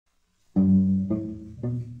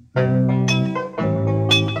We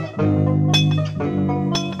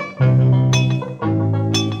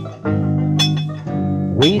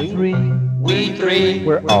three,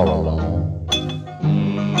 we're all alone,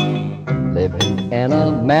 living in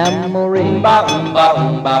a memory. My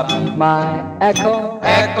echo,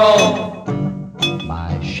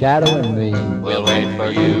 my shadow and me. We'll wait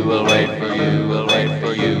for you, we'll wait for you, we'll wait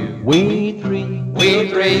for you. We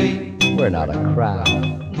three, we're not a crowd.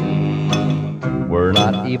 We're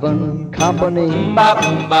not even company. My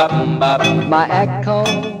echo,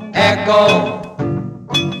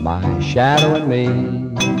 my shadow and me.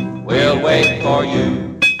 We'll wait for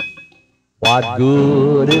you. What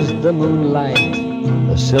good is the moonlight,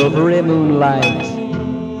 the silvery moonlight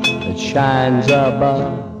that shines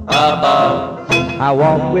above? I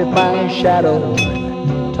walk with my shadow,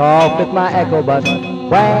 talk with my echo, but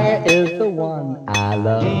where is the one I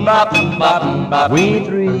love? We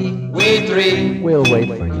three, we'll wait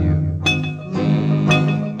for you,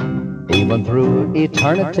 even through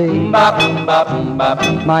eternity. My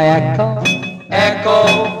echo,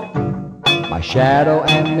 my shadow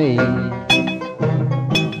and me.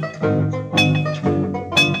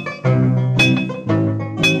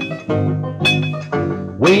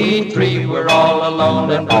 We three, we're all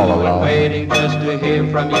alone and blue and waiting just to hear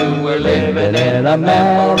from you. We're living in a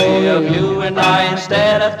memory of you and I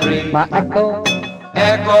instead of three. My echo,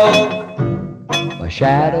 my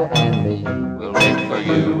shadow and me. We'll wait for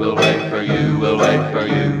you, we'll wait for you, we'll wait for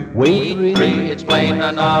you. We three, it's plain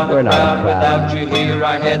and not a crowd. Without you here,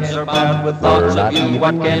 our heads are bowed with thoughts of you.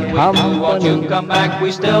 What can we do? Won't you come back?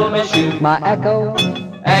 We still miss you. My echo,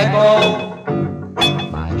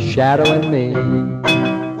 my shadow and me.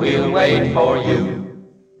 We'll wait for you.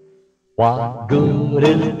 What good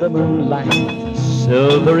is the moonlight,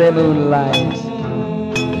 silvery moonlight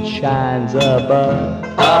that shines above?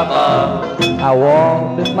 I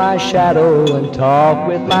walk with my shadow and talk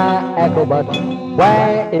with my echo, but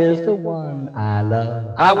where is the one I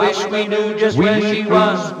love? I wish we knew just where she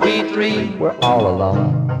was. We three, we're all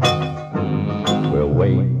alone. We'll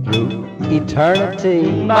wait through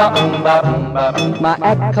eternity. My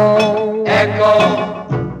echo,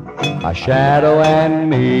 my shadow and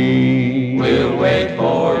me. We'll wait for